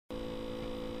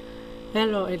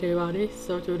Hello everybody,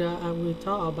 so today I will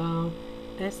talk about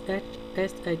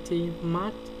SHSAT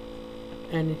math,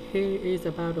 and here is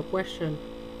about the question.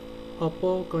 A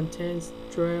bowl contains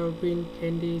 12 green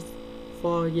candies,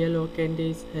 4 yellow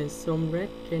candies and some red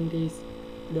candies.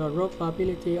 The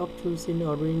probability of choosing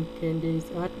a green candies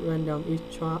at random is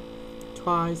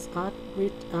twice as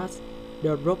great as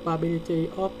the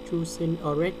probability of choosing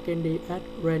a red candy at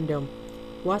random.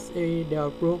 What is the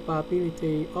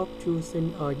probability of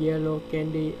choosing a yellow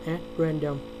candy at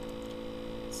random?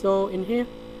 So in here,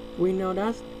 we know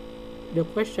that the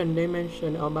question they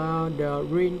mentioned about the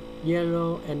green,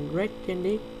 yellow and red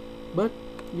candy, but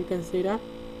you can see that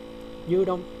you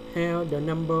don't have the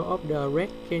number of the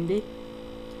red candy.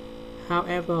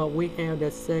 However, we have the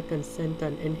second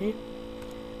sentence in here.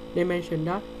 They mentioned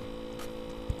that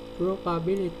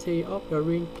probability of the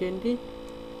green candy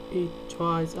is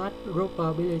twice as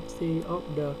probability of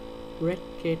the red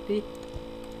candy.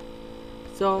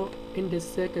 So in the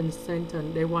second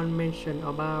sentence they want mention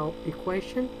about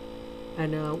equation,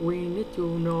 and we need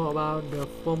to know about the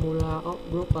formula of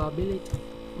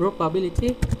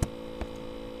probability.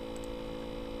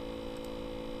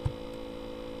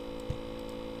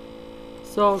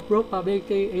 So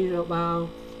probability is about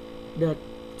the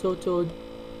total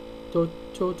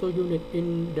unit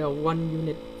in the one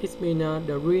unit. It means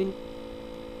the green,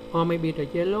 or maybe the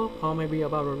yellow, or maybe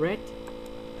about the red.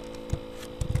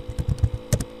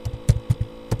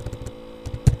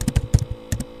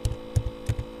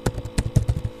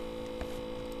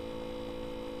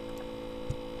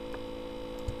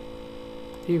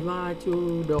 Divide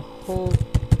to the whole.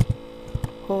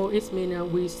 It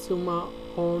means we sum up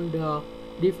all the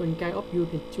different kind of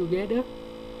units together,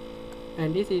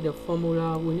 and this is the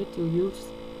formula we need to use.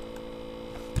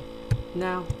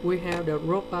 Now we have the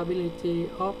probability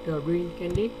of the green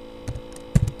candy,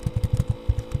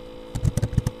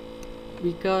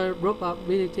 because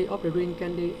probability of the green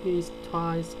candy is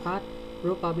twice as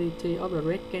probability of the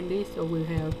red candy, so we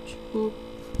have 2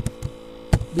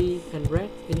 B and red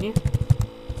in here.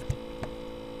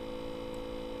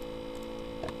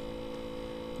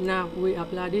 Now we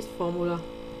apply this formula.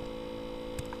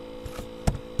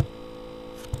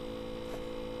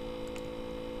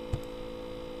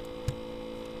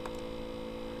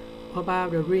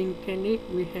 About the green candy,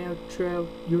 we have 12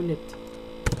 units.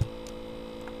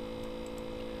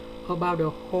 About the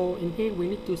whole in here, we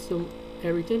need to sum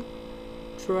everything.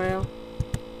 12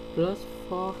 plus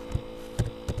 4.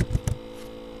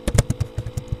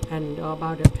 And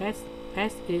about the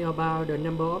S is about the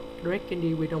number of red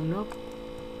candy we don't know.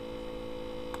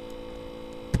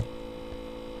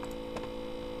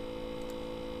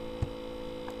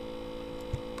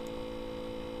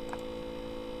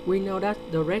 We know that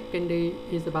the red candy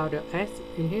is about the S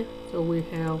in here, so we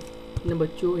have number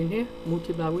 2 in here,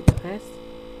 multiply with the S,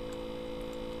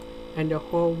 and the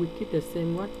whole we keep the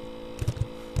same one.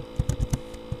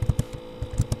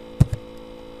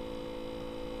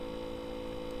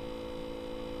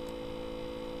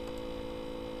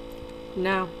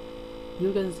 Now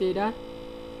you can see that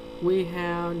we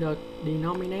have the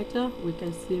denominator, we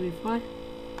can simplify,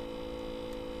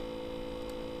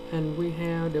 and we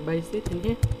have the basis in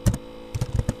here.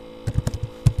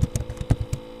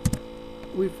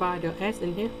 We find the S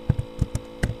in here.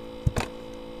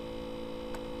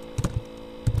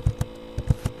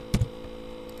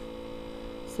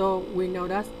 So we know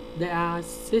that there are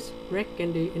 6 red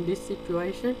candy in this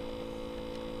situation.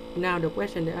 Now the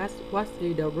question they ask, what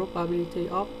is the probability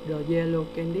of the yellow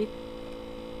candy?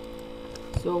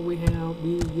 So we have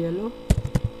B yellow.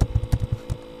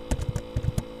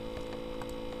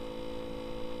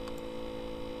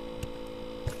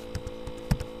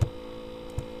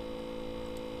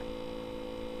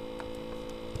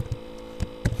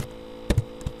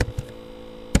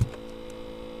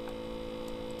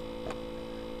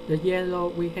 The yellow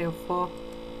we have 4.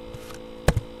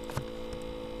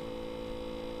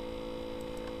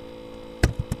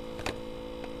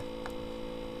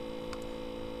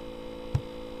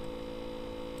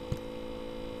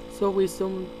 So we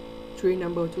sum 3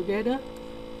 numbers together.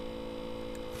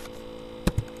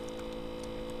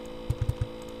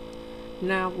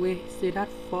 Now we see that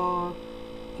 4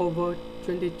 over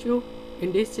 22.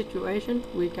 In this situation,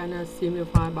 we can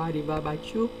simplify by divide by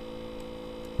 2.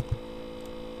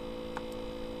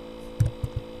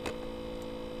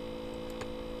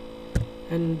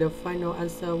 And the final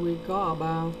answer we got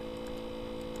about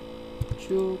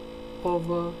 2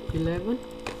 over 11.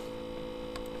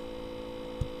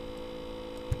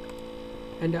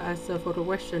 And the answer for the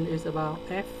question is about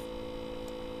F.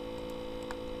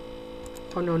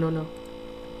 Oh no,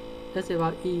 that's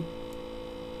about E.